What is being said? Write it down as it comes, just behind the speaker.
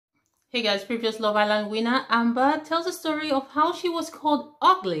Hey guys, previous Love Island winner Amber tells a story of how she was called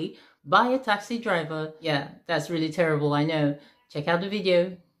ugly by a taxi driver. Yeah, that's really terrible, I know. Check out the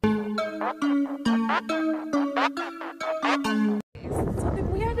video. So the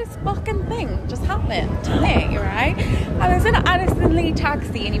weirdest fucking thing just happened to me, right? I was in an Addison Lee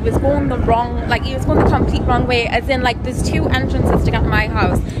taxi and he was going the complete wrong way, as in like there's two entrances to get to my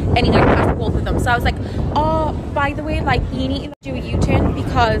house and he like passed both of them. So I was like, oh, by the way, like you need to do a U-turn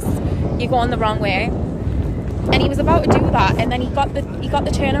because you're going the wrong way. And he was about to do that and then he got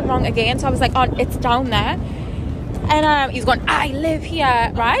the turning wrong again. So I was like, oh, it's down there. And he's going, I live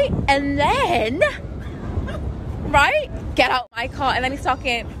here, right? And then right, get out of my car. And then he's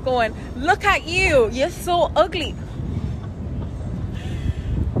going, look at you, you're so ugly.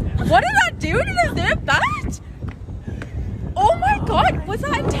 What did that do to deserve that? Oh my god, was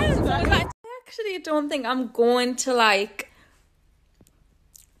that intense? I actually don't think I'm going to like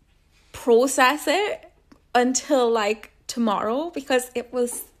process it until like tomorrow, because it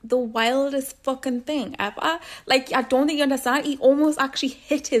was the wildest fucking thing ever. Like, I don't think you understand. He almost actually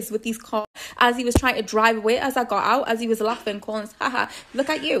hit us with his car as he was trying to drive away. As I got out, as he was laughing, calling us, haha, look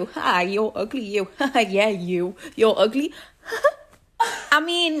at you, ha, you're ugly, you, yeah, you're ugly. I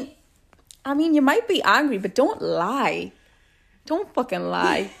mean, you might be angry, but don't lie. Don't fucking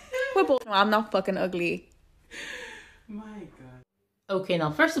lie. We're both, I'm not fucking ugly. My god. Okay,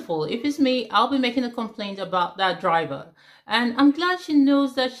 now first of all, if it's me, I'll be making a complaint about that driver. And I'm glad she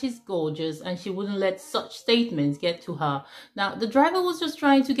knows that she's gorgeous and she wouldn't let such statements get to her. Now, the driver was just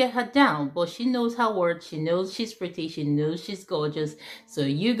trying to get her down, but she knows her worth. She knows she's pretty. She knows she's gorgeous. So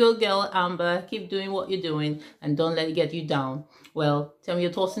you go, girl, Amber. Keep doing what you're doing and don't let it get you down. Well, tell me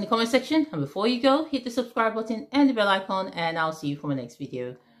your thoughts in the comment section. And before you go, hit the subscribe button and the bell icon, and I'll see you for my next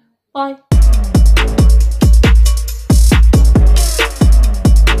video. Bye.